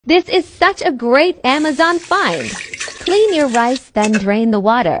This is such a great Amazon find. Clean your rice, then drain the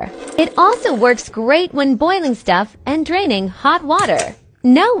water. It also works great when boiling stuff and draining hot water.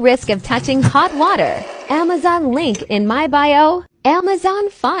 No risk of touching hot water. Amazon link in my bio.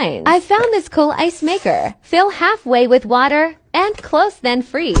 Amazon finds. I found this cool ice maker. Fill halfway with water and close, then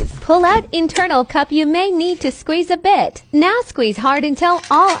freeze. Pull out internal cup. You may need to squeeze a bit. Now squeeze hard until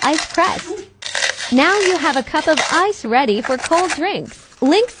all ice pressed. Now you have a cup of ice ready for cold drinks.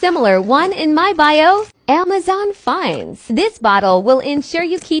 Link similar one in my bio. Amazon finds. This bottle will ensure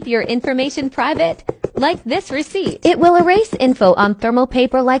you keep your information private, like this receipt. It will erase info on thermal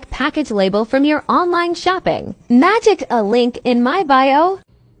paper like package label from your online shopping. Magic a link in my bio.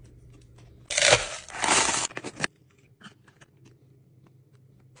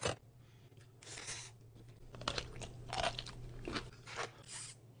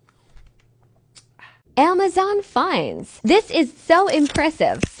 Amazon finds. This is so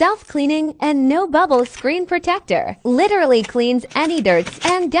impressive. Self-cleaning and no bubble screen protector. Literally cleans any dirt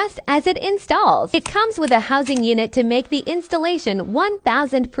and dust as it installs. It comes with a housing unit to make the installation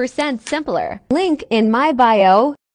 1000% simpler. Link in my bio.